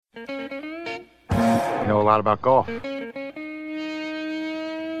You know a lot about golf. Well,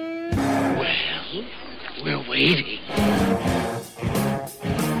 we're waiting.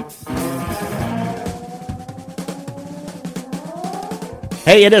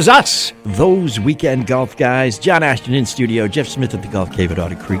 Hey, it is us, those weekend golf guys. John Ashton in studio, Jeff Smith at the Golf Cave at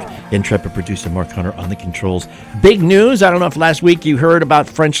Otter Creek, intrepid producer Mark Hunter on the controls. Big news, I don't know if last week you heard about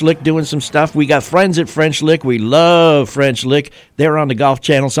French Lick doing some stuff. We got friends at French Lick. We love French Lick. They're on the Golf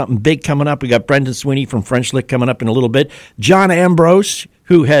Channel, something big coming up. We got Brendan Sweeney from French Lick coming up in a little bit. John Ambrose,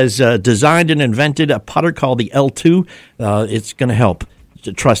 who has designed and invented a putter called the L2. It's going to help.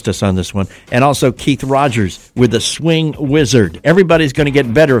 Trust us on this one. And also Keith Rogers with the Swing Wizard. Everybody's going to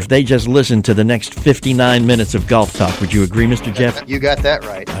get better if they just listen to the next 59 minutes of golf talk. Would you agree, Mr. Jeff? You got that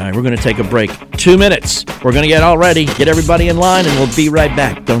right. All right, we're going to take a break. 2 minutes. We're going to get all ready, get everybody in line, and we'll be right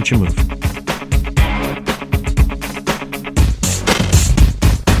back. Don't you move.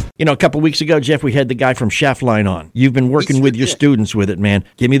 You know, a couple weeks ago, Jeff, we had the guy from Shaftline on. You've been working with your students with it, man.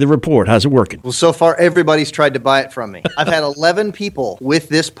 Give me the report. How's it working? Well, so far, everybody's tried to buy it from me. I've had 11 people with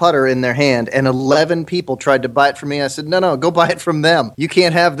this putter in their hand, and 11 people tried to buy it from me. I said, no, go buy it from them. You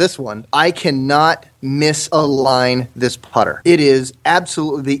can't have this one. I cannot misalign this putter. It is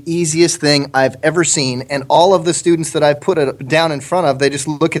absolutely the easiest thing I've ever seen, and all of the students that I've put it down in front of, they just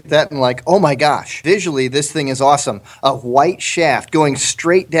look at that and like, oh my gosh, visually this thing is awesome. A white shaft going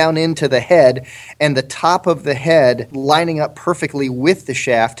straight down into the head, and the top of the head lining up perfectly with the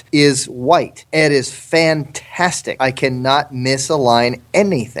shaft is white. It is fantastic. I cannot misalign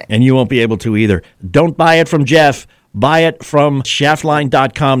anything. And you won't be able to either. Don't buy it from Jeff. Buy it from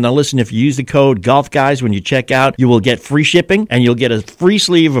shaftline.com. Now listen, if you use the code GolfGuys when you check out, you will get free shipping and you'll get a free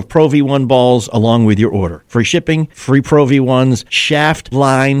sleeve of Pro V1 balls along with your order. Free shipping, free Pro V1s,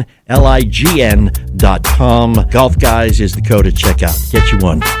 shaftline, LIGN.com. GolfGuys is the code at checkout. Get you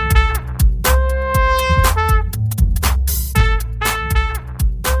one.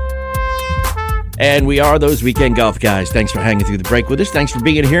 And we are those weekend golf guys. Thanks for hanging through the break with us. Thanks for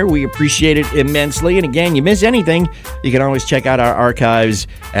being here. We appreciate it immensely. And again, you miss anything, you can always check out our archives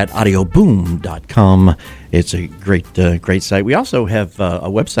at audioboom.com. It's a great site. We also have a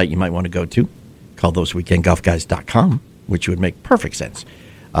website you might want to go to called thoseweekendgolfguys.com, which would make perfect sense.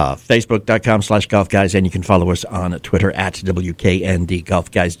 Facebook.com/golfguys, and you can follow us on Twitter at WKND Golf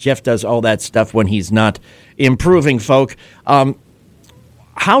Guys. Jeff does all that stuff when he's not improving, folk.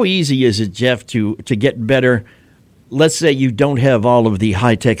 How easy is it, Jeff, to get better? Let's say you don't have all of the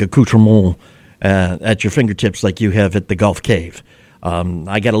high-tech accoutrement at your fingertips like you have at the Golf Cave.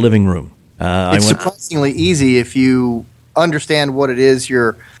 I got a living room. It's surprisingly easy if you understand what it is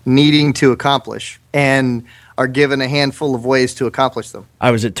you're needing to accomplish and are given a handful of ways to accomplish them.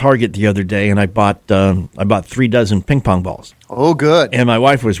 I was at Target the other day, and I bought 3 dozen ping pong balls. Oh, good. And my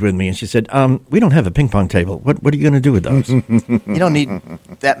wife was with me, and she said, we don't have a ping pong table. What are you going to do with those? You don't need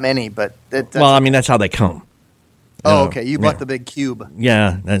that many, but... that's how they come. Oh, okay. You bought the big cube.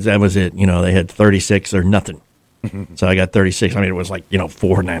 Yeah, that was it. You know, they had 36 or nothing. So I got 36. I mean, it was like,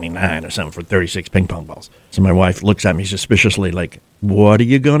 $4.99 or something for 36 ping pong balls. So my wife looks at me suspiciously like, what are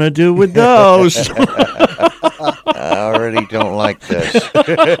you going to do with those? I already don't like this.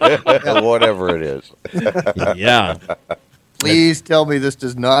 Whatever it is. Yeah. Please tell me this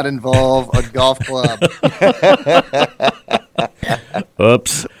does not involve a golf club.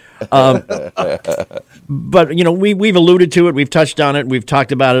 Oops. But, we've alluded to it. We've touched on it. We've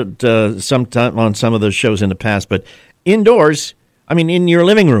talked about it sometime on some of those shows in the past. But indoors, in your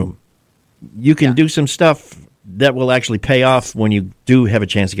living room, you can do some stuff that will actually pay off when you do have a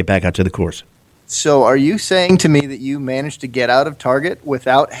chance to get back out to the course. So are you saying to me that you managed to get out of Target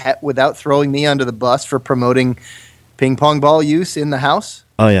without throwing me under the bus for promoting ping pong ball use in the house?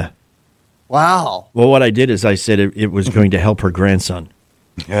 Oh, yeah. Wow. Well, what I did is I said it was going to help her grandson.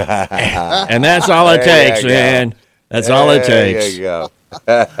 And that's all it takes, man. That's all it takes. There you go.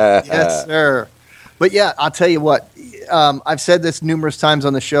 Yes, sir. But yeah, I'll tell you what. I've said this numerous times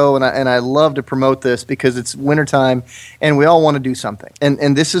on the show, and I love to promote this because it's wintertime, and we all want to do something.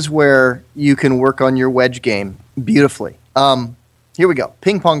 And this is where you can work on your wedge game beautifully. Here we go.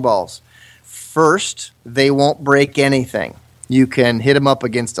 Ping pong balls. First, they won't break anything. You can hit them up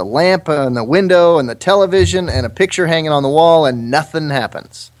against a lamp and the window and the television and a picture hanging on the wall, and nothing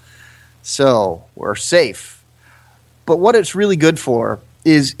happens. So we're safe. But what it's really good for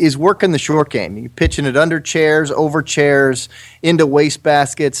is working the short game. You're pitching it under chairs, over chairs, into waste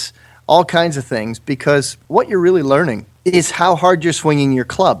baskets, all kinds of things, because what you're really learning is how hard you're swinging your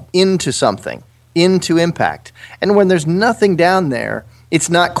club into something, into impact. And when there's nothing down there, it's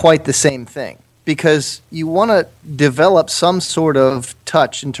not quite the same thing. because you want to develop some sort of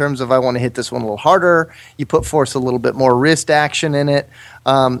touch in terms of I want to hit this one a little harder. You put forth a little bit more wrist action in it,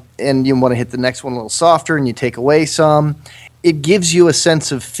 and you want to hit the next one a little softer, and you take away some. It gives you a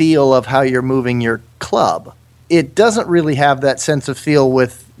sense of feel of how you're moving your club. It doesn't really have that sense of feel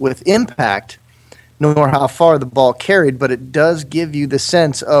with impact, nor how far the ball carried, but it does give you the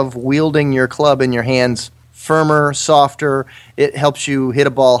sense of wielding your club in your hands firmer, softer. It helps you hit a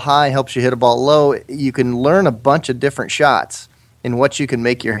ball high, helps you hit a ball low. You can learn a bunch of different shots in what you can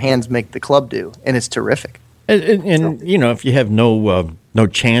make your hands make the club do, and it's terrific. And you know, if you have no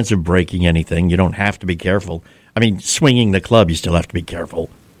chance of breaking anything, you don't have to be careful. I mean, swinging the club, you still have to be careful.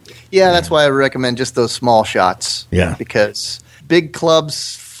 Yeah, that's why I recommend just those small shots. Yeah. Because big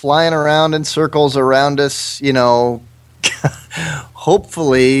clubs flying around in circles around us, you know,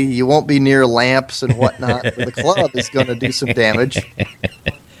 hopefully you won't be near lamps and whatnot. The club is going to do some damage.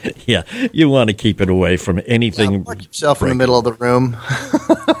 Yeah, you want to keep it away from anything. Put yourself in the middle of the room.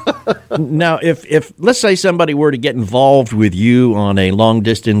 Now, if let's say somebody were to get involved with you on a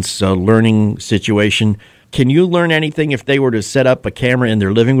long-distance learning situation, can you learn anything if they were to set up a camera in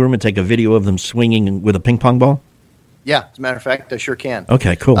their living room and take a video of them swinging with a ping pong ball? Yeah, as a matter of fact, I sure can.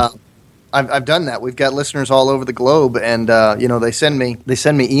 Okay, cool. I've done that. We've got listeners all over the globe, and you know, they send me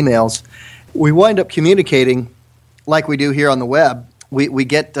emails. We wind up communicating like we do here on the web. We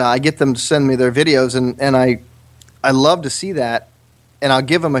get I get them to send me their videos, and I love to see that, and I'll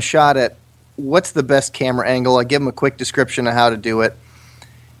give them a shot at what's the best camera angle. I give them a quick description of how to do it,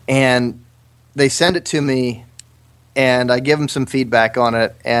 and they send it to me, and I give them some feedback on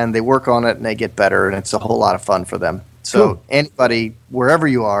it, and they work on it, and they get better, and it's a whole lot of fun for them. So anybody, wherever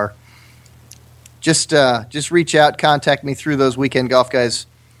you are, just reach out, contact me through those Weekend Golf Guys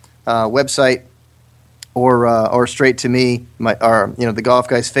website, or straight to me. The Golf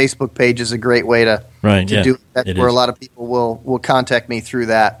Guys Facebook page is a great way to do it. That's where a lot of people will contact me through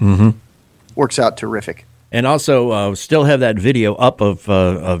that. Mm-hmm. Works out terrific. And also, still have that video up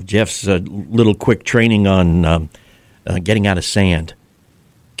of Jeff's little quick training on getting out of sand.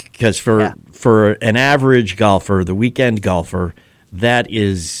 Because for an average golfer, the weekend golfer, that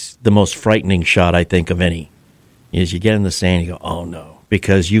is the most frightening shot, I think, of any. Is you get in the sand, you go, oh no.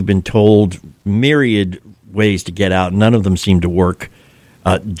 Because you've been told myriad ways to get out. None of them seem to work.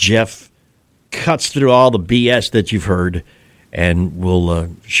 Jeff cuts through all the BS that you've heard and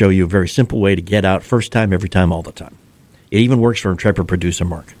will show you a very simple way to get out first time, every time, all the time. It even works for intrepid producer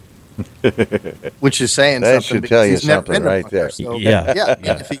Mark. Which is saying that something. Should tell you he's never something right there. So, yeah.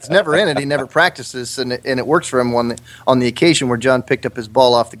 If he's never in it, he never practices, and it works for him on the occasion where John picked up his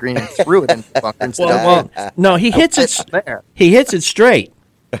ball off the green and threw it into the bunker instead of no, he hits it there. He hits it straight,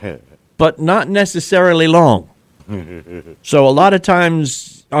 but not necessarily long. So a lot of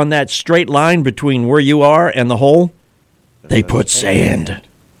times on that straight line between where you are and the hole, they put sand.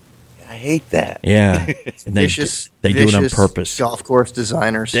 I hate that. Yeah. They do it on purpose. Golf course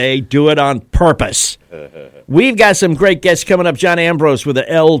designers. They do it on purpose. We've got some great guests coming up. John Ambrose with the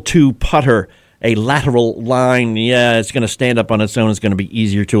L2 putter, a lateral line. Yeah, it's going to stand up on its own. It's going to be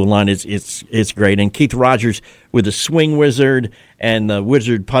easier to align. It's great. And Keith Rogers with the Swing Wizard and the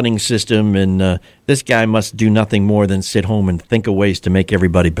Wizzard putting system. And this guy must do nothing more than sit home and think of ways to make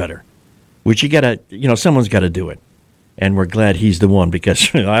everybody better. Which someone's got to do it. And we're glad he's the one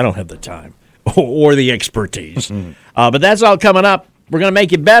because I don't have the time or the expertise. But that's all coming up. We're going to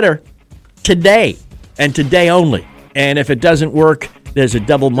make it better today and today only. And if it doesn't work, there's a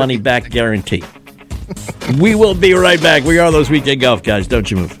double money back guarantee. We will be right back. We are those Weekend Golf Guys. Don't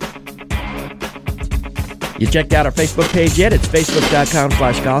you move. You checked out our Facebook page yet? It's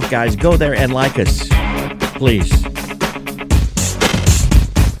facebook.com/golf guys. Go there and like us, please.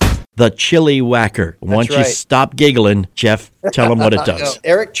 The Chili Whacker. Once you stop giggling, Jeff, tell them what it does.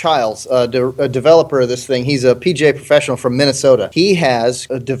 Eric Childs, a developer of this thing, he's a PGA professional from Minnesota. He has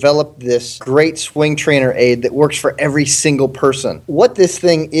developed this great swing trainer aid that works for every single person. What this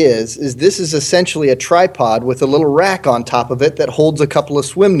thing is this is essentially a tripod with a little rack on top of it that holds a couple of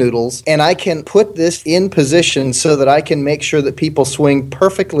swim noodles, and I can put this in position so that I can make sure that people swing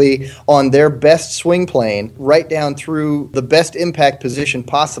perfectly on their best swing plane, right down through the best impact position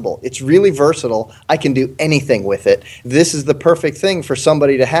possible. It's really versatile. I can do anything with it. This is the perfect thing for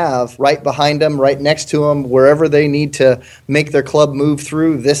somebody to have right behind them, right next to them, wherever they need to make their club move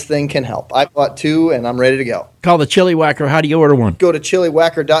through. This thing can help. I bought two, and I'm ready to go. Call the Chili Whacker. How do you order one? Go to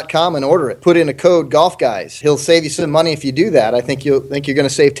chiliwhacker.com and order it. Put in a code Golf Guys. He'll save you some money if you do that. I think you're going to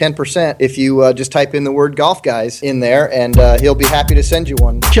save 10% if you just type in the word Golf Guys in there, and he'll be happy to send you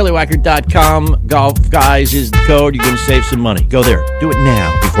one. Chiliwhacker.com. Golf Guys is the code. You're going to save some money. Go there. Do it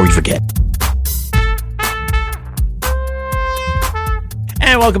now before you forget.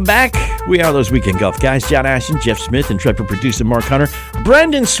 welcome back. We are those weekend golf guys. John Ashton, Jeff Smith, and intrepid producer Mark Hunter.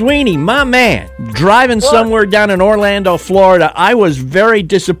 Brendan Sweeney, my man, driving somewhere down in Orlando, Florida. I was very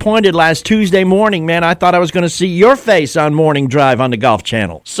disappointed last Tuesday morning, man. I thought I was going to see your face on Morning Drive on the Golf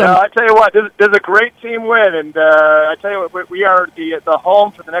Channel. So I tell you what, there's a great team win, and I tell you what, we are the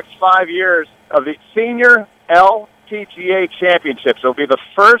home for the next 5 years of the Senior LPGA Championship. So it'll be the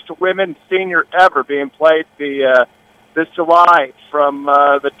first women's senior ever being played this July from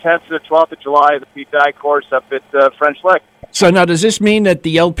the 10th to the 12th of July at the Pete Dye course up at French Lick. So now, does this mean that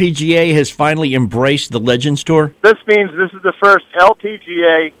the LPGA has finally embraced the Legends Tour? This means this is the first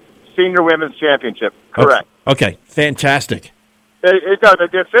LPGA Senior Women's Championship. Correct. Okay. Fantastic.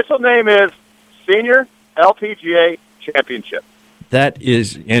 The official name is Senior LPGA Championship. That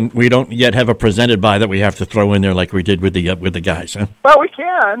is, and we don't yet have a presented by that we have to throw in there like we did with the guys, huh? Well, we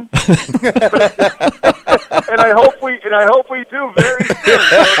can, and I hope we do very soon. So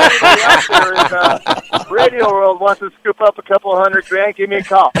if anybody out there in radio world wants to scoop up a couple $100,000, give me a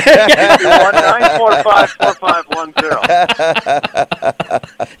call.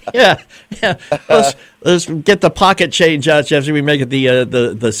 1-945-4510. Yeah. Let's get the pocket change out, Jeff. So we make it the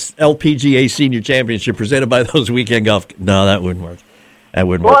LPGA Senior Championship presented by those weekend golf. No, that wouldn't work. That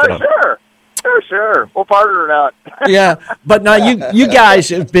wouldn't work. Well, sure. We'll partner it out. Yeah, but now you guys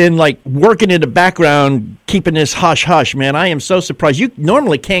have been like working in the background, keeping this hush hush, man. I am so surprised. You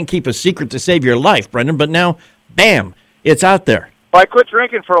normally can't keep a secret to save your life, Brendan, but now, bam, it's out there. Well, I quit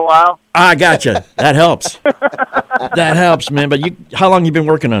drinking for a while. I gotcha. That helps. That helps, man. But how long you been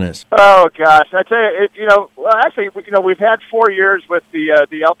working on this? Oh gosh, I tell you, we've had 4 years with the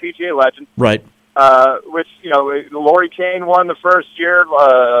LPGA Legend, right? Which Lori Kane won the first year,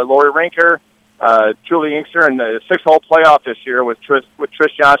 Lori Rinker, Julie Inkster, and the 6-hole playoff this year with Trish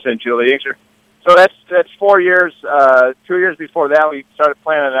Johnson and Julie Inkster. So that's 4 years. 2 years before that, we started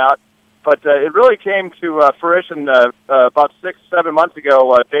planning it out. But it really came to fruition about 6-7 months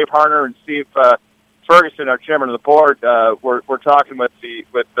ago. Dave Harner and Steve Ferguson, our chairman of the board, were talking with the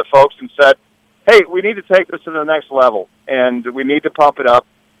folks and said, "Hey, we need to take this to the next level, and we need to pump it up."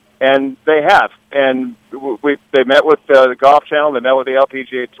 And they have. And they met with the Golf Channel. They met with the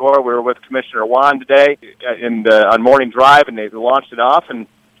LPGA Tour. We were with Commissioner Wan today on Morning Drive, and they launched it off. And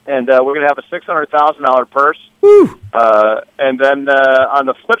we're going to have a $600,000 purse. Woo. And then on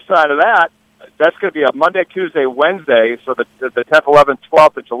the flip side of that, that's going to be a Monday, Tuesday, Wednesday, so the 10th, 11th,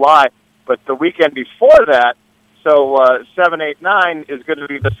 12th of July. But the weekend before that, so 7, 8, 9 is going to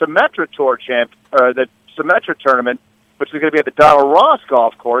be the Symetra Tour the Symetra tournament, which is going to be at the Donald Ross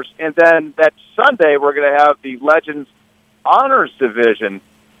Golf Course. And then that Sunday, we're going to have the Legends Honors Division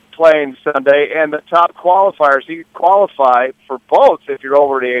playing Sunday, and the top qualifiers, you qualify for both if you're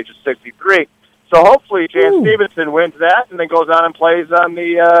over the age of 63. So hopefully Jan Stevenson wins that and then goes on and plays on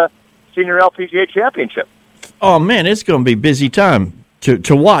the Senior LPGA Championship. Oh, man, it's going to be a busy time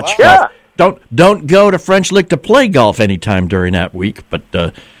to watch. Wow. Yeah. Don't go to French Lick to play golf anytime during that week, but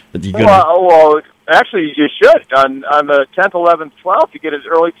you're going Well, actually, you should. On the 10th, 11th, 12th, you get an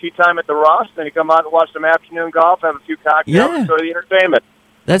early tee time at the Ross, then you come out and watch some afternoon golf, have a few cocktails, and enjoy the entertainment.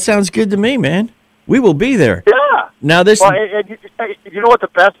 That sounds good to me, man. We will be there. Yeah. Now this. Well, you know what the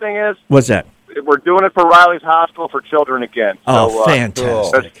best thing is? What's that? We're doing it for Riley's Hospital for Children again. Oh,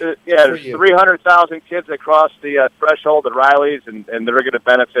 fantastic! There's 300,000 kids that cross the threshold at Riley's, and they're going to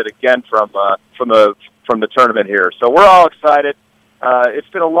benefit again from the tournament here. So we're all excited. It's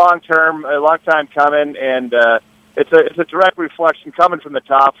been a long time coming, and it's a direct reflection coming from the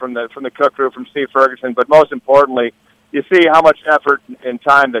top, from the Cook Group, from Steve Ferguson. But most importantly, you see how much effort and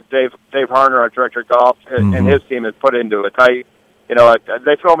time that Dave Harner, our director of golf, and his team has put into it. They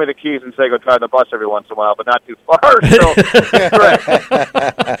throw me the keys and say go drive the bus every once in a while, but not too far. So it's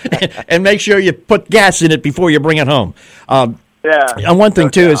great. And make sure you put gas in it before you bring it home. Yeah. And one thing,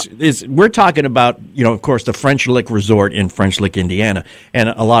 too, is we're talking about, of course, the French Lick Resort in French Lick, Indiana. And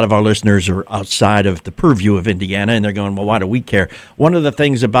a lot of our listeners are outside of the purview of Indiana, and they're going, well, why do we care? One of the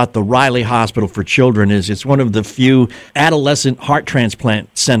things about the Riley Hospital for Children is it's one of the few adolescent heart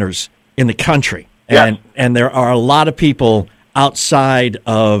transplant centers in the country. Yes. And there are a lot of people outside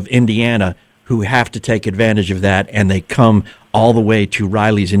of Indiana who have to take advantage of that, and they come all the way to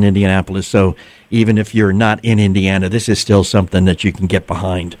Riley's in Indianapolis. So even if you're not in Indiana, this is still something that you can get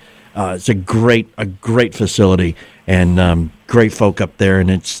behind. It's a great facility, and great folk up there,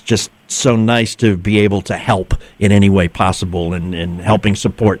 and it's just so nice to be able to help in any way possible and helping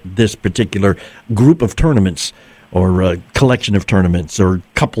support this particular group of tournaments or a collection of tournaments or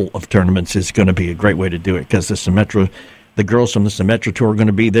couple of tournaments is going to be a great way to do it, because the girls from the Symetra Tour are going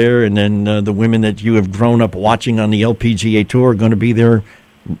to be there, and then the women that you have grown up watching on the LPGA Tour are going to be there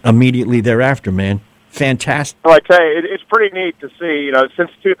immediately thereafter, man. Fantastic. Well, I tell you, it's pretty neat to see.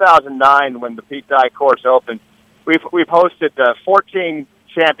 Since 2009, when the Pete Dye course opened, we've hosted 14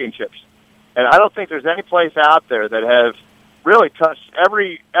 championships, and I don't think there's any place out there that has really touched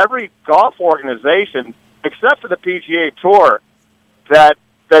every golf organization except for the PGA Tour that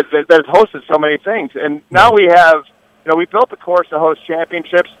has hosted so many things. And now we have, we built the course to host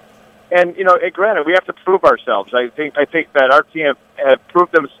championships. And granted, we have to prove ourselves. I think that our team have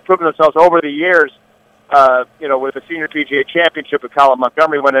proven themselves over the years. With the Senior LPGA Championship with Colin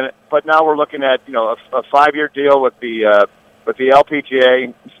Montgomery winning it, but now we're looking at a 5-year deal with the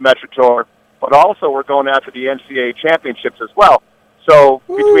LPGA Symetra Tour, but also we're going after the NCAA championships as well. So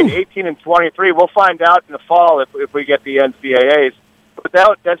between 18 and 23, we'll find out in the fall if we get the NCAAs. But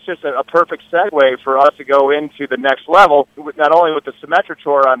that's just a perfect segue for us to go into the next level, not only with the Symetra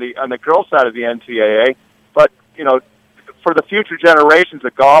Tour on the girls' side of the NCAA, but for the future generations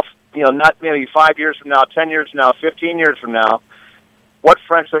of golf. Not maybe 5 years from now, 10 years from now, 15 years from now, what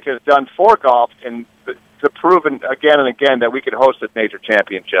French Lick has done for golf and to prove again and again that we could host a major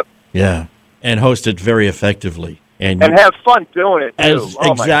championship. Yeah, and host it very effectively. And have fun doing it, too.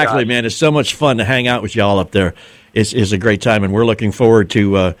 Exactly, man. It's so much fun to hang out with y'all up there. It's a great time, and we're looking forward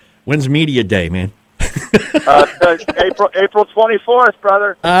to when's Media Day, man? April 24th,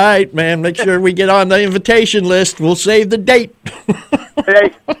 brother. All right, man. Make sure we get on the invitation list. We'll save the date.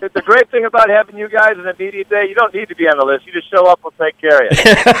 Hey, the great thing about having you guys in a media day, you don't need to be on the list. You just show up, we'll take care of you.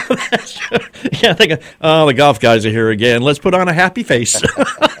 That's true. Yeah, I think, the golf guys are here again. Let's put on a happy face.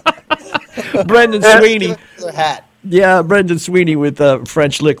 Brendan Sweeney. Yeah, Brendan Sweeney with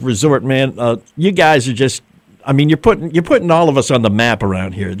French Lick Resort, man. You guys are just, you're putting all of us on the map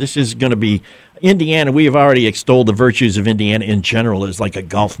around here. This is going to be Indiana. We have already extolled the virtues of Indiana in general as like a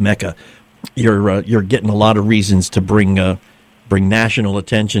golf mecca. You're getting a lot of reasons to bring national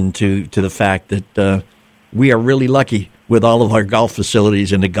attention to the fact that we are really lucky with all of our golf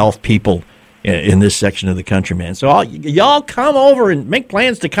facilities and the golf people in this section of the country, man. So y'all come over and make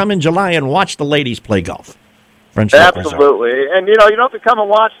plans to come in July and watch the ladies play golf. Absolutely. And, you don't have to come and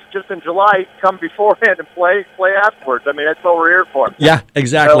watch just in July. Come beforehand and play afterwards. That's what we're here for. Yeah,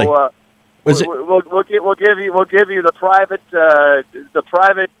 exactly. So, we'll give you the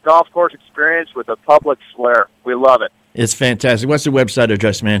private golf course experience with a public flair. We love it. It's fantastic. What's the website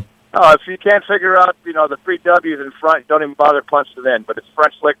address, man? Oh, if you can't figure out, the 3 W's in front, don't even bother punching it in. But it's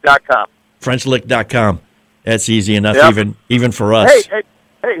FrenchLick.com. FrenchLick.com. That's easy enough, yep. even for us. Hey,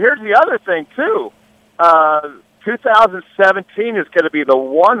 here's the other thing too. 2017 is going to be the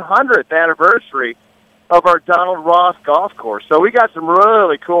 100th anniversary of our Donald Ross golf course. So we got some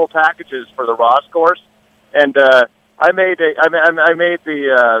really cool packages for the Ross course, and I made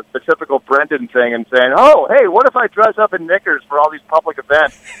the typical Brendan thing and saying, oh, hey, what if I dress up in knickers for all these public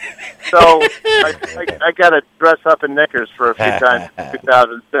events? So I got to dress up in knickers for a few times in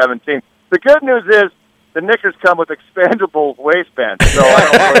 2017. The good news is the knickers come with expandable waistbands, so I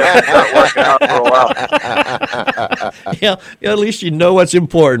don't really have to start working out for a while. Yeah, at least you know what's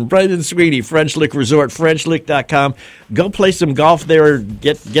important. Brendan Sweeney, French Lick Resort, FrenchLick.com. Go play some golf there,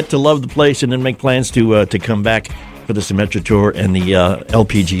 get to love the place, and then make plans to come back for the Symetra Tour and the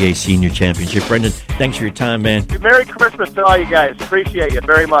LPGA Senior Championship. Brendan, thanks for your time, man. Merry Christmas to all you guys. Appreciate you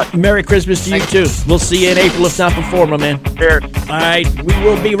very much. Merry Christmas to you, too. We'll see you in April, if not before, my man. Cheers. All right, we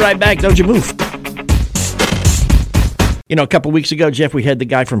will be right back. Don't you move. A couple weeks ago, Jeff, we had the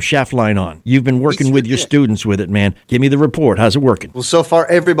guy from Shaftline on. You've been working with your students with it, man. Give me the report. How's it working? Well, so far,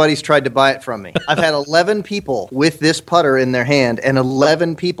 everybody's tried to buy it from me. I've had 11 people with this putter in their hand, and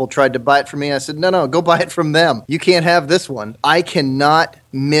 11 people tried to buy it from me. I said, no, go buy it from them. You can't have this one. I cannot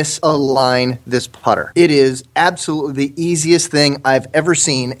misalign this putter. It is absolutely the easiest thing I've ever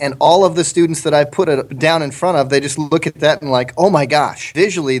seen, and all of the students that I put it down in front of, they just look at that and like, oh my gosh,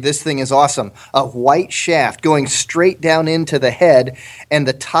 visually this thing is awesome. A white shaft going straight down into the head, and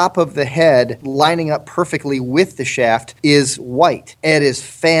the top of the head lining up perfectly with the shaft is white. It is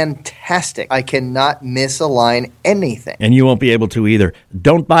fantastic. I cannot misalign anything. And you won't be able to either.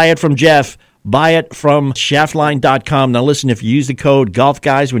 Don't buy it from Jeff. Buy it from shaftline.com. Now listen, if you use the code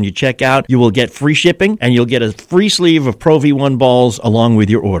GolfGuys when you check out, you will get free shipping and you'll get a free sleeve of Pro V1 balls along with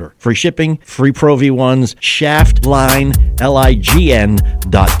your order. Free shipping, free Pro V1s, shaftline,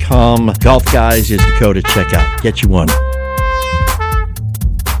 LIGN.com. GolfGuys is the code to check out. Get you one.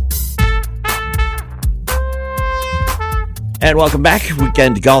 And welcome back,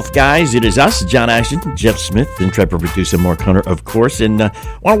 Weekend Golf Guys. It is us, John Ashton, Jeff Smith, intrepid producer Mark Hunter, of course. And I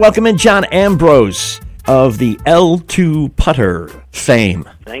want to welcome in John Ambrose of the L2 Putter fame.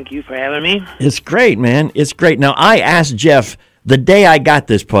 Thank you for having me. It's great, man. It's great. Now, I asked Jeff The day I got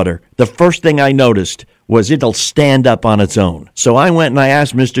this putter, the first thing I noticed was it'll stand up on its own. So I went and I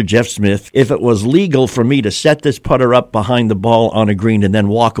asked Mr. Jeff Smith if it was legal for me to set this putter up behind the ball on a green and then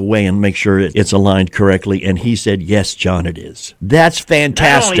walk away and make sure it's aligned correctly. And he said, yes, John, it is. That's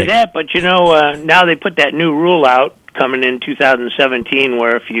fantastic. Not only that, but now they put that new rule out coming in 2017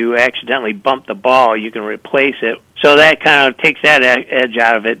 where if you accidentally bump the ball, you can replace it. So that kind of takes that edge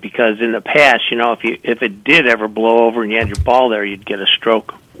out of it, because in the past, if it did ever blow over and you had your ball there, you'd get a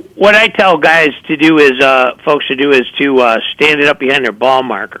stroke. What I tell guys to do is, to stand it up behind their ball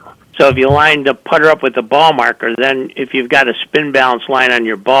marker. So if you line the putter up with the ball marker, then if you've got a spin balance line on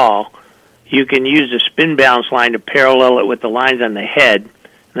your ball, you can use the spin balance line to parallel it with the lines on the head,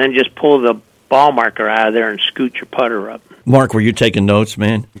 and then just pull the ball marker out of there and scoot your putter up. Mark, were you taking notes,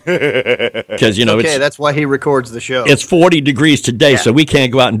 man? Because okay, that's why he records the show. It's 40 degrees today, so we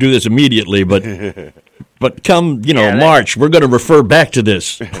can't go out and do this immediately. But come March, we're going to refer back to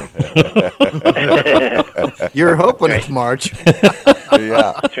this. You're hoping it's March.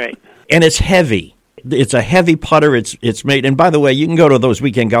 Yeah, that's right. And it's heavy. It's a heavy putter. It's made. And by the way, you can go to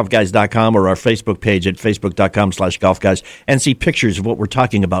thoseweekendgolfguys.com or our Facebook page at facebook.com/golfguys and see pictures of what we're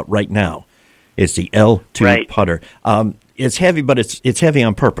talking about right now. It's the L2 putter. It's heavy, but it's heavy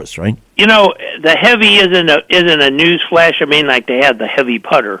on purpose, right? The heavy isn't a news flash. I mean, like they have the heavy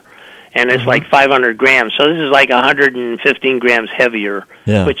putter, and it's like 500 grams. So this is like 115 grams heavier,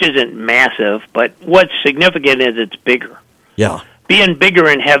 which isn't massive. But what's significant is it's bigger. Yeah. Being bigger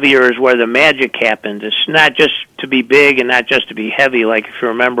and heavier is where the magic happens. It's not just to be big and not just to be heavy. Like if you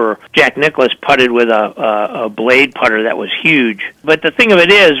remember, Jack Nicklaus putted with a blade putter that was huge. But the thing of it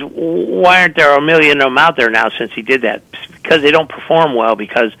is, why aren't there a million of them out there now since he did that? Because they don't perform well,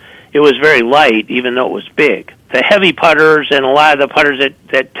 because it was very light even though it was big. The heavy putters and a lot of the putters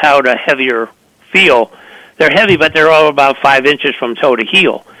that tout a heavier feel, they're heavy, but they're all about 5 inches from toe to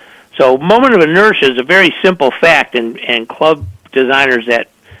heel. So moment of inertia is a very simple fact, and club designers that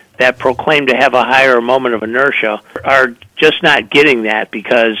proclaim to have a higher moment of inertia are just not getting that,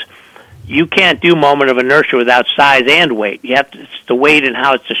 because you can't do moment of inertia without size and weight. It's the weight and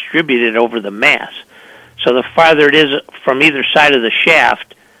how it's distributed over the mass. So the farther it is from either side of the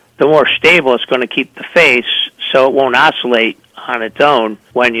shaft, the more stable it's going to keep the face, so it won't oscillate on its own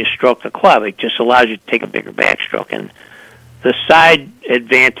when you stroke the club. It just allows you to take a bigger backstroke. And the side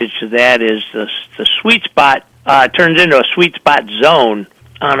advantage to that is the sweet spot turns into a sweet spot zone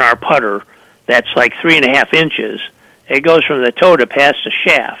on our putter that's like 3.5 inches. It goes from the toe to past the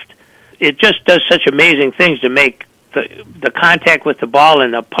shaft. It just does such amazing things to make the contact with the ball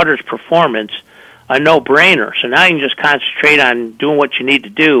and the putter's performance a no-brainer. So now you can just concentrate on doing what you need to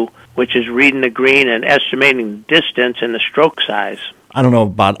do, which is reading the green and estimating the distance and the stroke size. I don't know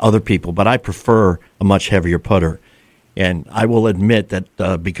about other people, but I prefer a much heavier putter. And I will admit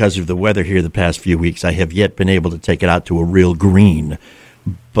that because of the weather here the past few weeks, I have yet been able to take it out to a real green.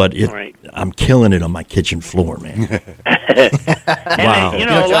 But I'm killing it on my kitchen floor, man. Wow.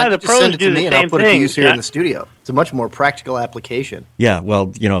 A lot of the pros do the same I'll put it to thing. use here in the studio. It's a much more practical application. Yeah,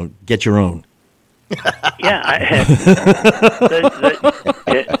 well, get your own. Yeah.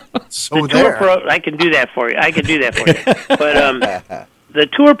 So Tour Pro, I can do that for you. But the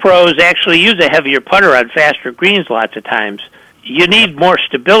Tour Pros actually use a heavier putter on faster greens lots of times. You need more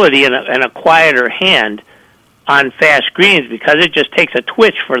stability and a quieter hand on fast greens, because it just takes a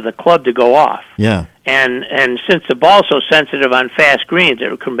twitch for the club to go off. Yeah. And since the ball's so sensitive on fast greens,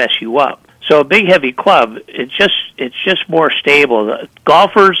 it can mess you up. So a big heavy club, it's just more stable. The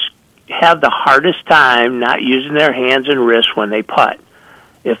golfers have the hardest time not using their hands and wrists when they putt.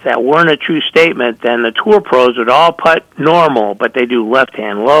 If that weren't a true statement, then the Tour Pros would all putt normal, but they do left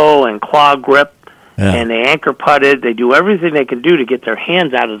hand low and claw grip, and they anchor putted. They do everything they can do to get their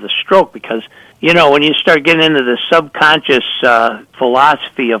hands out of the stroke, because, when you start getting into the subconscious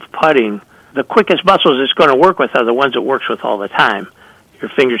philosophy of putting, the quickest muscles it's going to work with are the ones it works with all the time, your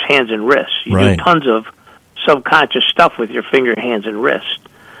fingers, hands, and wrists. You do tons of subconscious stuff with your finger, hands, and wrists.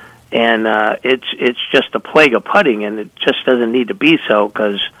 And it's just a plague of putting, and it just doesn't need to be so,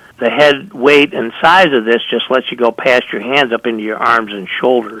 because the head weight and size of this just lets you go past your hands up into your arms and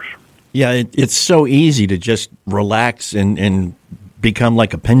shoulders. Yeah, it's so easy to just relax and become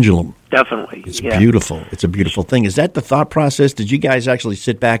like a pendulum. Definitely. It's beautiful. It's a beautiful thing. Is that the thought process? Did you guys actually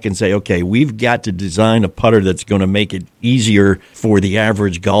sit back and say, okay, we've got to design a putter that's going to make it easier for the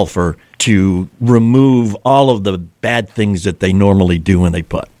average golfer to remove all of the bad things that they normally do when they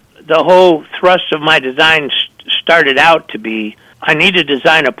putt? The whole thrust of my design started out to be, I need to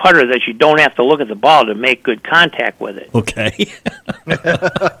design a putter that you don't have to look at the ball to make good contact with it. Okay.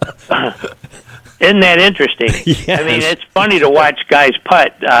 Isn't that interesting? Yes. I mean, it's funny to watch guys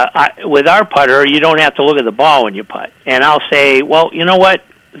putt. With our putter, you don't have to look at the ball when you putt. And I'll say, well, you know what?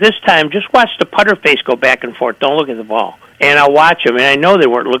 This time, just watch the putter face go back and forth. Don't look at the ball. And I'll watch them, and I know they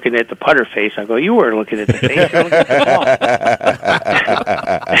weren't looking at the putter face. I go, you weren't looking at the face. You're looking at the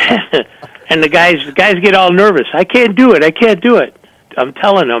ball. And the guys get all nervous. I can't do it. I'm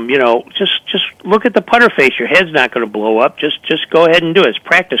telling them, just look at the putter face. Your head's not going to blow up. Just go ahead and do it. It's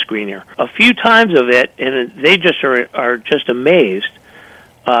practice green here. A few times of it, and they just are just amazed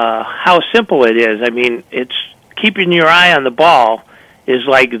how simple it is. I mean, it's keeping your eye on the ball is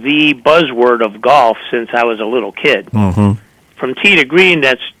like the buzzword of golf since I was a little kid. Mm-hmm. From tee to green,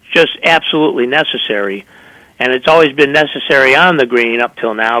 that's just absolutely necessary, and it's always been necessary on the green up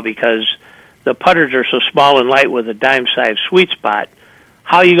till now because the putters are so small and light with a dime-sized sweet spot.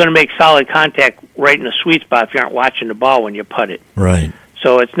 How are you going to make solid contact right in the sweet spot if you aren't watching the ball when you putt it? Right.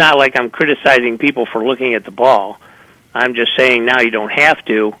 So it's not like I'm criticizing people for looking at the ball. I'm just saying now you don't have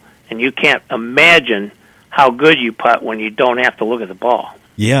to, and you can't imagine how good you putt when you don't have to look at the ball.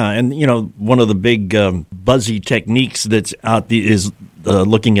 Yeah, and one of the big buzzy techniques that's out there is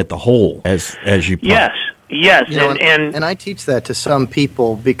looking at the hole as you putt. Yes, and I teach that to some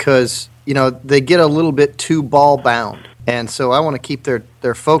people because they get a little bit too ball bound, and so I want to keep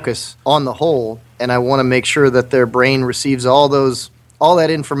their focus on the hole, and I want to make sure that their brain receives all that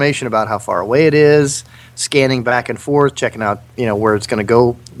information about how far away it is, scanning back and forth, checking out where it's going to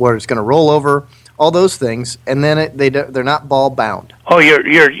go, where it's going to roll over. All those things, and then they're not ball bound. Oh,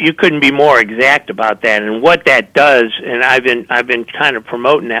 you couldn't be more exact about that. And what that does, and I've been kind of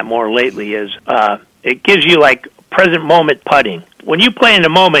promoting that more lately, is it gives you like present moment putting. When you play in the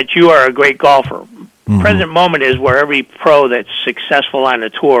moment, you are a great golfer. Mm-hmm. Present moment is where every pro that's successful on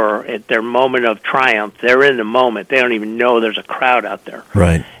the tour, at their moment of triumph, they're in the moment. They don't even know there's a crowd out there.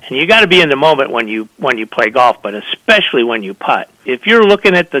 Right. And you got to be in the moment when you play golf, but especially when you putt. If you're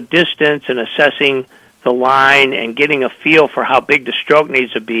looking at the distance and assessing the line and getting a feel for how big the stroke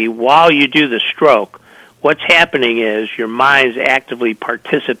needs to be while you do the stroke, what's happening is your mind's actively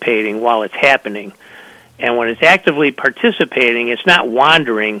participating while it's happening. And when it's actively participating, it's not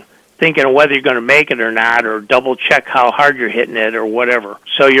wandering, thinking of whether you're going to make it or not, or double check how hard you're hitting it or whatever.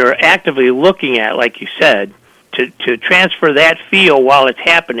 So you're actively looking at, like you said, to transfer that feel while it's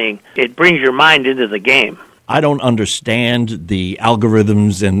happening. It brings your mind into the game. I don't understand the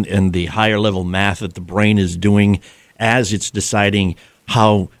algorithms and the higher level math that the brain is doing as it's deciding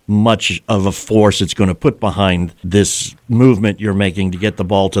how much of a force it's going to put behind this movement you're making to get the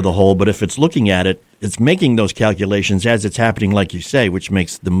ball to the hole. But if it's looking at it, it's making those calculations as it's happening, like you say, which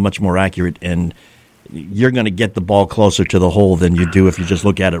makes them much more accurate, and you're going to get the ball closer to the hole than you do if you just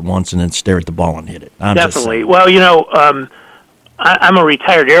look at it once and then stare at the ball and hit it. Definitely. Well, I'm a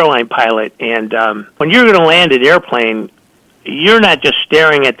retired airline pilot, and when you're going to land an airplane, you're not just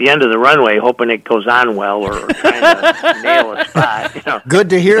staring at the end of the runway hoping it goes on well or trying to nail a spot. Good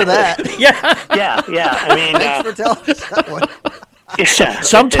to hear that. Yeah. I mean, thanks for telling us that one. Yeah.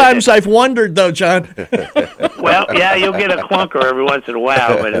 Sometimes I've wondered, though, John. Well, yeah, you'll get a clunker every once in a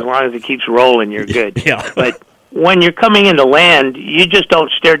while, but as long as it keeps rolling, you're good. Yeah. But when you're coming into land, you just don't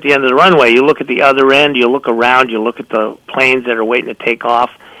stare at the end of the runway. You look at the other end, you look around, you look at the planes that are waiting to take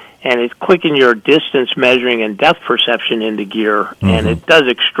off, and it's clicking your distance measuring and depth perception into gear, and it does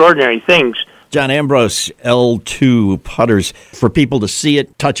extraordinary things. John Ambrose, L2 putters. For people to see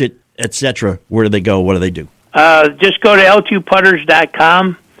it, touch it, etc., where do they go? What do they do? Just go to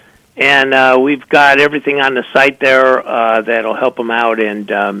L2putters.com, and we've got everything on the site there that'll help them out.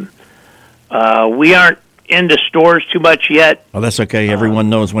 And we aren't into stores too much yet. Oh, that's okay. Everyone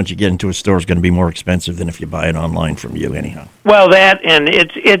knows once you get into a store, it's going to be more expensive than if you buy it online from you anyhow. Well, that, and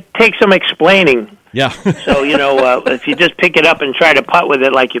it takes some explaining. Yeah. So, if you just pick it up and try to putt with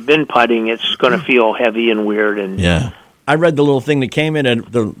it like you've been putting, it's going to feel heavy and weird. And yeah. I read the little thing that came in,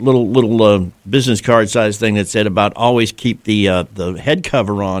 the little business card size thing that said about always keep the head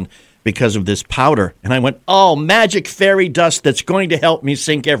cover on because of this powder. And I went, oh, magic fairy dust that's going to help me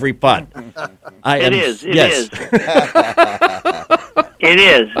sink every putt. It is.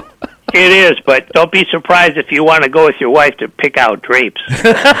 It is, but don't be surprised if you want to go with your wife to pick out drapes.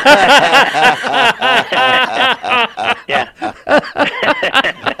 Yeah.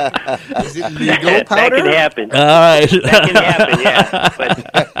 Is it legal powder? That can happen. All right. That can happen, yeah.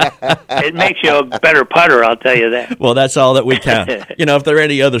 But it makes you a better putter, I'll tell you that. Well, that's all that we count. If there are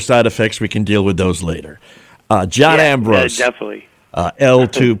any other side effects, we can deal with those later. John Ambrose. Definitely.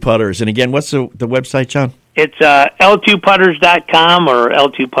 L2 putters. And again, what's the website, John? It's L2putters.com or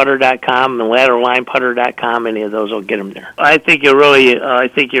L2putter.com and ladderlineputter.com. Any of those will get them there. I think you're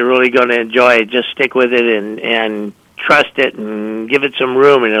really going to enjoy it. Just stick with it and trust it and give it some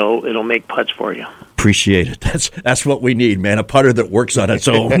room, and it'll make putts for you. Appreciate it. That's what we need, man. A putter that works on its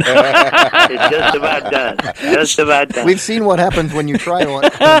own. It's just about done. Just about done. We've seen what happens when you try one.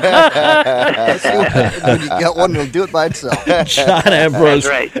 When you get one, it'll do it by itself. John Ambrose,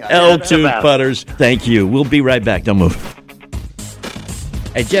 That's right. L2 Putters. Thank you. We'll be right back. Don't move.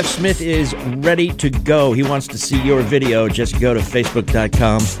 Hey, Jeff Smith is ready to go. He wants to see your video. Just go to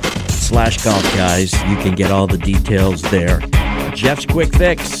facebook.com/golf guys. You can get all the details there. Jeff's Quick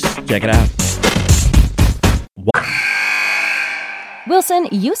Fix. Check it out. Wilson,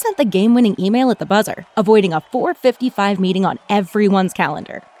 you sent the game-winning email at the buzzer, avoiding a 4:55 meeting on everyone's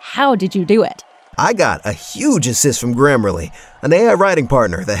calendar. How did you do it? I got a huge assist from Grammarly, an AI writing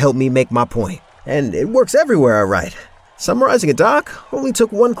partner that helped me make my point. And it works everywhere I write. Summarizing a doc only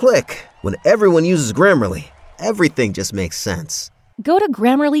took one click. When everyone uses Grammarly, everything just makes sense. Go to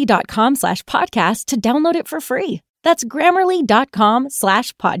Grammarly.com/podcast to download it for free. That's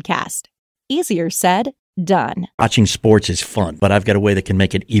Grammarly.com/podcast. Easier said, done. Watching sports is fun, but I've got a way that can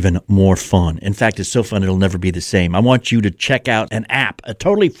make it even more fun. In fact, it's so fun it'll never be the same. I want you to check out an app, a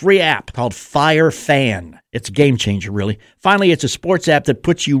totally free app called Fire Fan. It's a game changer, really. Finally, it's a sports app that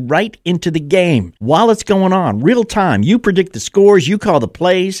puts you right into the game while it's going on, real time. You predict the scores, you call the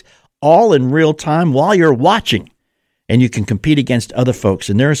plays, all in real time while you're watching. And you can compete against other folks.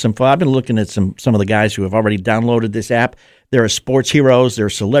 And there are some, I've been looking at some of the guys who have already downloaded this app. There are sports heroes, there are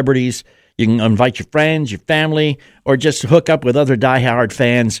celebrities. You can invite your friends, your family, or just hook up with other diehard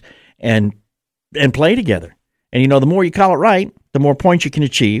fans and play together. And, the more you call it right, the more points you can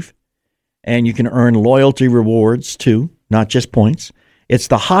achieve. And you can earn loyalty rewards, too, not just points. It's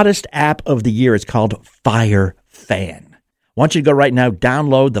the hottest app of the year. It's called Fire Fan. I want you to go right now,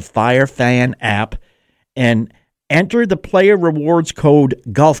 download the Fire Fan app, and enter the player rewards code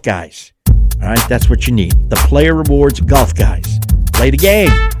Golf Guys. All right, that's what you need. The player rewards Golf Guys. Play the game.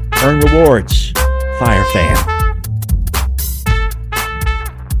 Earn rewards. Fire Fan.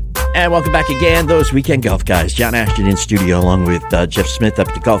 And welcome back again, those Weekend Golf Guys. John Ashton in studio along with Jeff Smith up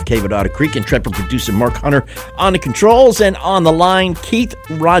at the Golf Cave at Otter Creek, and intrepid producer Mark Hunter on the controls, and on the line, Keith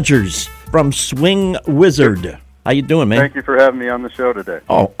Rogers from Swing Wizzard. How you doing, man? Thank you for having me on the show today.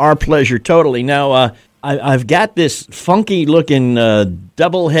 Oh, our pleasure, totally. Now, I've got this funky-looking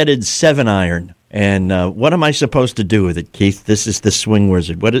double-headed 7-iron. And what am I supposed to do with it, Keith? This is the Swing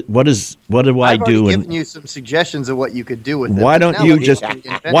Wizard. What do I do? I've given you some suggestions of what you could do with it. Why don't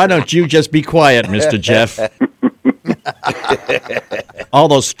you just be quiet, Mr. Jeff? All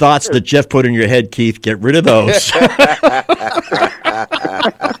those thoughts that Jeff put in your head, Keith, get rid of those.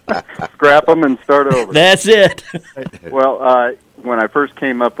 Scrap them and start over. That's it. Well, when I first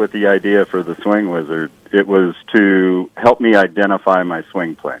came up with the idea for the Swing Wizard, it was to help me identify my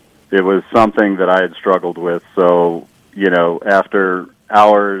swing plane. It was something that I had struggled with, so, after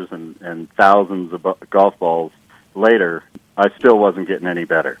hours and thousands of golf balls later, I still wasn't getting any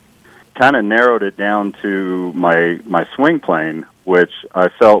better. Kind of narrowed it down to my swing plane, which I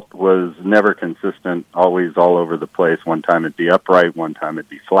felt was never consistent, always all over the place. One time it'd be upright, one time it'd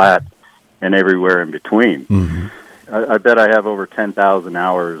be flat, and everywhere in between. Mm-hmm. I bet I have over 10,000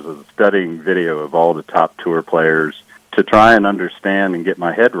 hours of studying video of all the top tour players to try and understand and get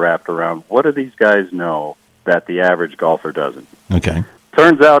my head wrapped around what do these guys know that the average golfer doesn't. Okay.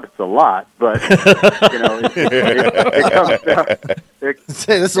 Turns out it's a lot, but it comes down. This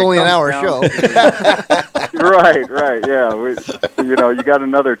is only an hour show. Right, yeah. You got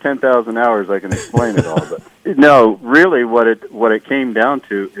another 10,000 hours. I can explain it all, but no, really, what it came down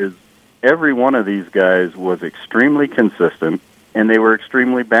to is every one of these guys was extremely consistent, and they were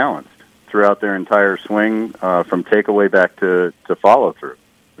extremely balanced throughout their entire swing, from takeaway back to follow through.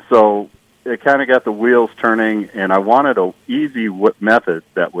 So it kind of got the wheels turning, and I wanted an easy method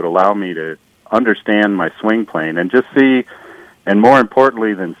that would allow me to understand my swing plane and just see, and more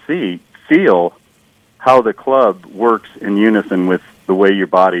importantly than feel how the club works in unison with the way your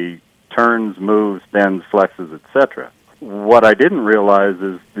body turns, moves, bends, flexes, etc. What I didn't realize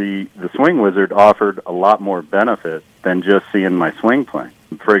is the Swing Wizard offered a lot more benefit than just seeing my swing plane.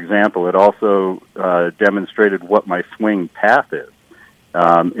 For example, it also demonstrated what my swing path is.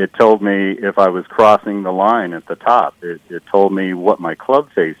 It told me if I was crossing the line at the top. It told me what my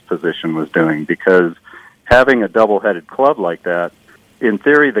club face position was doing, because having a double-headed club like that, in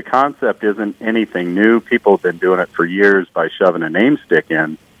theory, the concept isn't anything new. People have been doing it for years by shoving an aim stick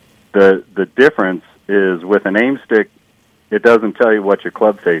in. The difference is with an aim stick, it doesn't tell you what your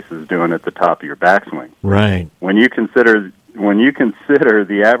club face is doing at the top of your backswing. Right. When you consider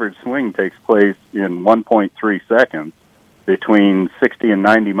the average swing takes place in 1.3 seconds between 60 and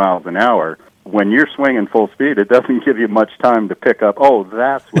 90 miles an hour, when you're swinging full speed, it doesn't give you much time to pick up, oh,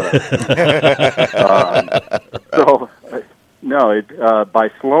 that's what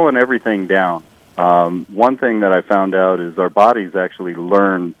by slowing everything down, one thing that I found out is our bodies actually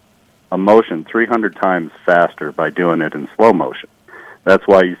learn a motion 300 times faster by doing it in slow motion. That's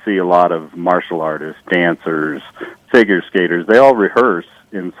why you see a lot of martial artists, dancers, figure skaters, they all rehearse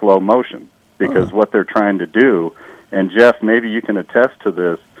in slow motion because what they're trying to do, and Jeff, maybe you can attest to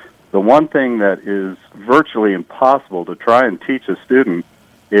this, the one thing that is virtually impossible to try and teach a student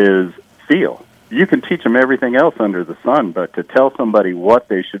is feel. You can teach them everything else under the sun, but to tell somebody what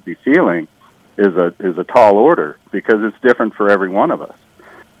they should be feeling is a tall order because it's different for every one of us.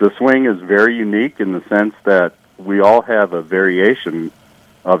 The swing is very unique in the sense that we all have a variation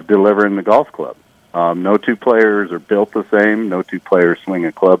of delivering the golf club. No two players are built the same. No two players swing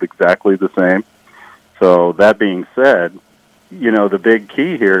a club exactly the same. So that being said, the big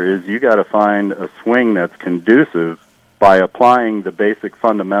key here is you got to find a swing that's conducive by applying the basic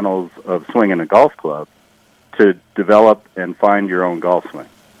fundamentals of swinging a golf club to develop and find your own golf swing.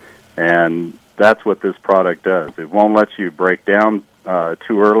 And that's what this product does. It won't let you break down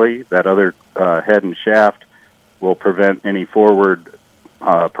too early. That other head and shaft will prevent any forward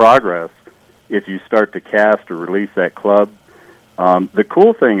progress if you start to cast or release that club. The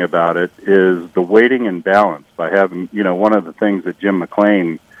cool thing about it is the weighting and balance. By having, one of the things that Jim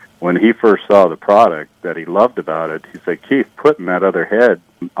McLean, when he first saw the product, that he loved about it, he said, Keith, putting that other head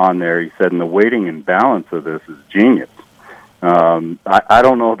on there, he said, and the weighting and balance of this is genius. I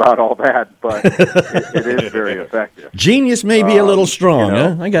don't know about all that, but it is very effective. Genius may be a little strong,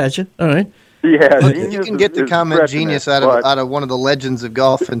 huh? I got you. All right. Yeah, you can get the comment genius out of one of the legends of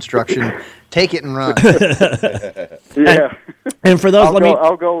golf instruction. Take it and run. Yeah. And for those,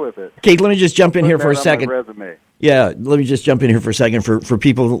 I'll go with it. Keith, let me just jump in here for a second. Resume. Yeah, let me just jump in here for a second for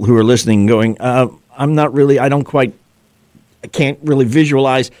people who are listening going, I can't really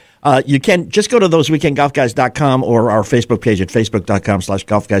visualize. You can just go to thoseweekendgolfguys.com or our Facebook page at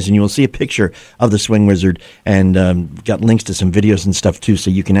facebook.com/golfguys, and you will see a picture of the Swing Wizard, and got links to some videos and stuff too,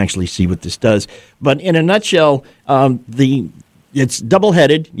 so you can actually see what this does. But in a nutshell, it's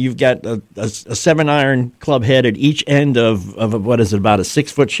double-headed. You've got a 7-iron club head at each end of what is it, about a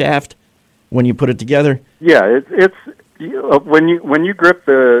 6-foot shaft when you put it together? Yeah, it's when you grip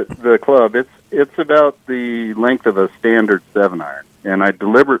the club, it's about the length of a standard 7-iron. And I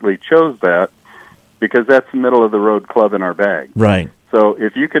deliberately chose that because that's the middle-of-the-road club in our bag. Right. So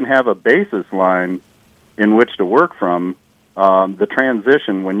if you can have a basis line in which to work from, the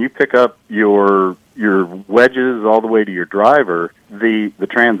transition, when you pick up your wedges all the way to your driver, the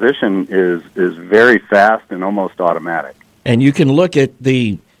transition is very fast and almost automatic. And you can look at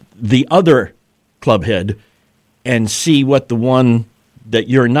the other club head and see what the one that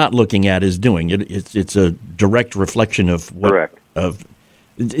you're not looking at is doing. It's a direct reflection of what. Correct.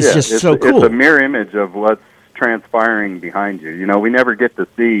 It's so cool. It's a mirror image of what's transpiring behind you. We never get to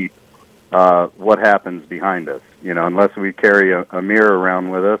see what happens behind us, unless we carry a mirror around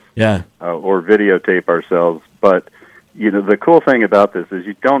with us, or videotape ourselves. But the cool thing about this is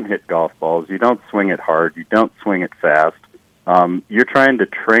you don't hit golf balls, you don't swing it hard, you don't swing it fast. You're trying to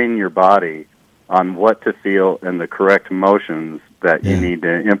train your body on what to feel and the correct motions that you need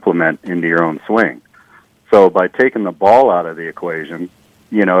to implement into your own swing. So by taking the ball out of the equation,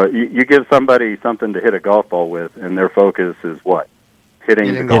 you give somebody something to hit a golf ball with, and their focus is what?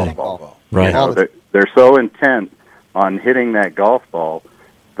 Hitting the golf ball. Right. They're so intent on hitting that golf ball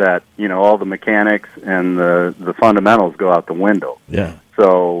that, all the mechanics and the fundamentals go out the window. Yeah.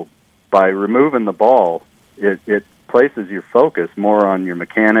 So by removing the ball, it places your focus more on your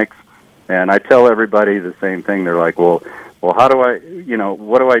mechanics. And I tell everybody the same thing. They're like, well, how do I,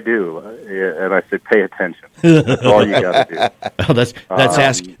 what do I do? And I said, pay attention. That's all you got to do. Oh, that's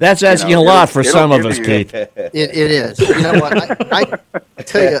asking a lot for some of us, Keith. It is. You know what? I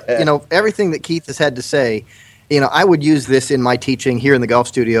tell you, everything that Keith has had to say, I would use this in my teaching here in the golf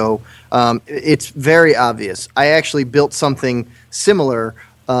studio. It's very obvious. I actually built something similar,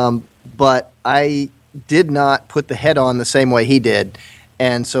 but I did not put the head on the same way he did,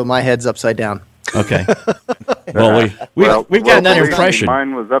 and so my head's upside down. Okay. We've gotten that impression.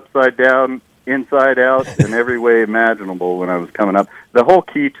 Mine was upside down, inside out, in every way imaginable when I was coming up. The whole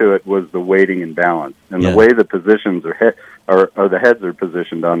key to it was the weighting and balance, and the way the positions or the heads are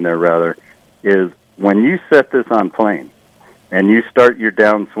positioned on there, rather, is when you set this on plane and you start your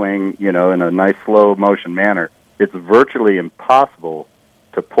downswing, in a nice slow motion manner, it's virtually impossible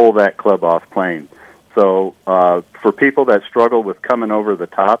to pull that club off plane. So for people that struggle with coming over the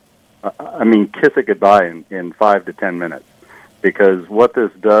top, I mean, kiss it goodbye in 5 to 10 minutes, because what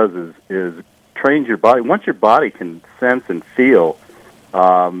this does is trains your body. Once your body can sense and feel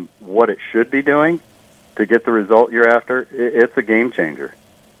what it should be doing to get the result you're after, it's a game changer.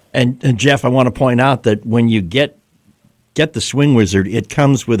 And Jeff, I want to point out that when you get the Swing Wizard, it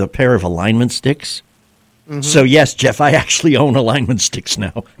comes with a pair of alignment sticks. Mm-hmm. So, yes, Jeff, I actually own alignment sticks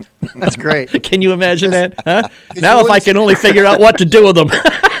now. That's great. Can you imagine that? Huh? Now if I can only figure out what to do with them.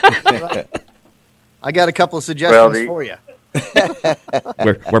 I got a couple of suggestions for you.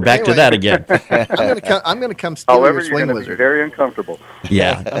 We're back to that again. I'm going to come steal your Swing Wizard. Wizard. Be very uncomfortable.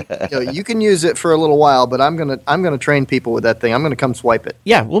 Yeah. You can use it for a little while, but I'm going to train people with that thing. I'm going to come swipe it.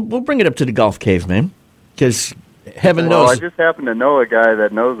 Yeah, we'll bring it up to the golf cave, man, because heaven knows. Well, I just happen to know a guy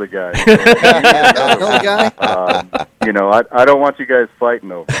that knows a guy. Know a guy? I don't want you guys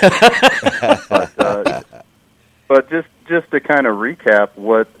fighting over it. But just to kind of recap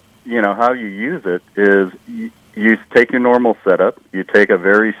how you use it is you take your normal setup, you take a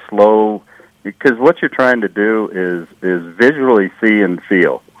very slow, because what you're trying to do is visually see and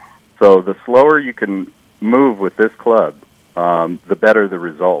feel. So the slower you can move with this club, the better the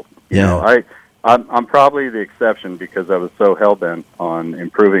result. I'm probably the exception because I was so hell-bent on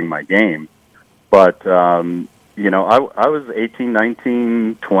improving my game. But, I was 18,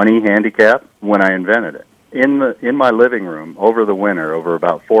 19, 20 handicap when I invented it. In my living room over the winter, over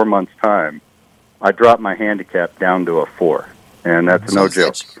about 4 months' time, I dropped my handicap down to a 4, and that's no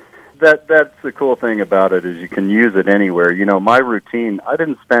joke. That's the cool thing about it is you can use it anywhere. My routine, I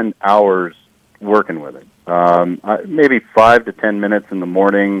didn't spend hours working with it. Maybe 5 to 10 minutes in the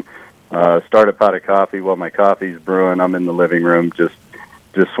morning, start a pot of coffee while my coffee's brewing. I'm in the living room just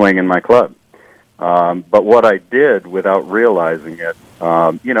swinging my club. But what I did without realizing it, I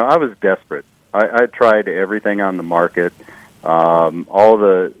was desperate. I tried everything on the market, all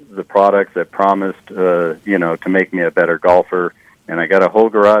the products that promised, to make me a better golfer, and I got a whole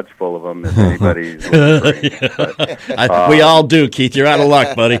garage full of them. If anybody's we all do, Keith. You're out of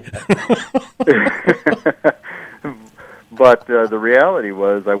luck, buddy. But the reality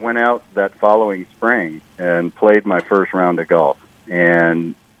was, I went out that following spring and played my first round of golf,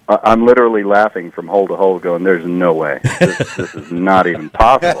 and I'm literally laughing from hole to hole, going, "There's no way. This is not even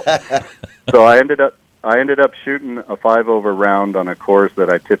possible." So I ended up shooting a 5-over round on a course that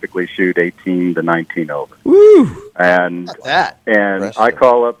I typically shoot 18 to 19 over. Woo! And I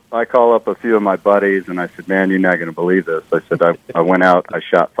call up a few of my buddies, and I said, "Man, you're not going to believe this." I said, "I went out, I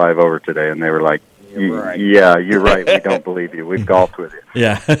shot 5 over today," and they were like, "Yeah, you're right. We don't believe you. We've golfed with you."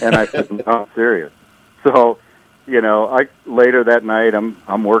 Yeah. And I said, "No, I'm serious." So, later that night,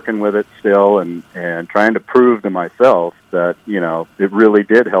 I'm working with it still and trying to prove to myself that, it really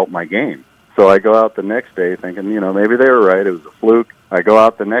did help my game. So I go out the next day thinking, maybe they were right. It was a fluke. I go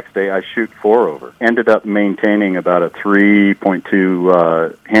out the next day, I shoot 4 over. Ended up maintaining about a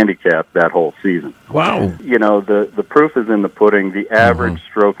 3.2 handicap that whole season. Wow. The proof is in the pudding. The average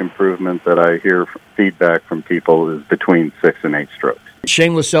stroke improvement that I hear feedback from people is between 6 and 8 strokes.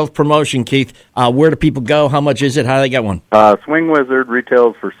 Shameless self-promotion, Keith. Where do people go? How much is it? How do they get one? Swing Wizard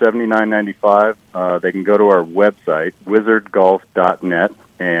retails for $79.95. They can go to our website, wizzardgolf.net,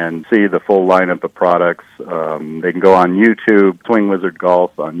 and see the full lineup of products. They can go on YouTube, Swing Wizard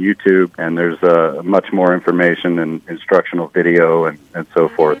Golf on YouTube, and there's much more information and instructional video and so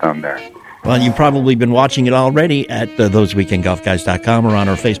forth on there. Well, you've probably been watching it already at thoseweekendgolfguys.com or on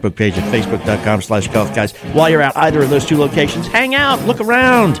our Facebook page at facebook.com/golfguys. While you're at either of those two locations, hang out, look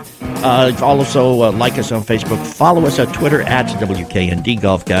around. Also, like us on Facebook. Follow us on Twitter at WKND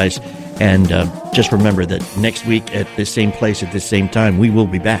Golf Guys. And just remember that next week at this same place at this same time, we will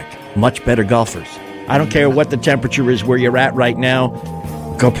be back. Much better golfers. I don't care what the temperature is where you're at right now.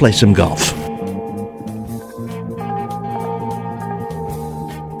 Go play some golf.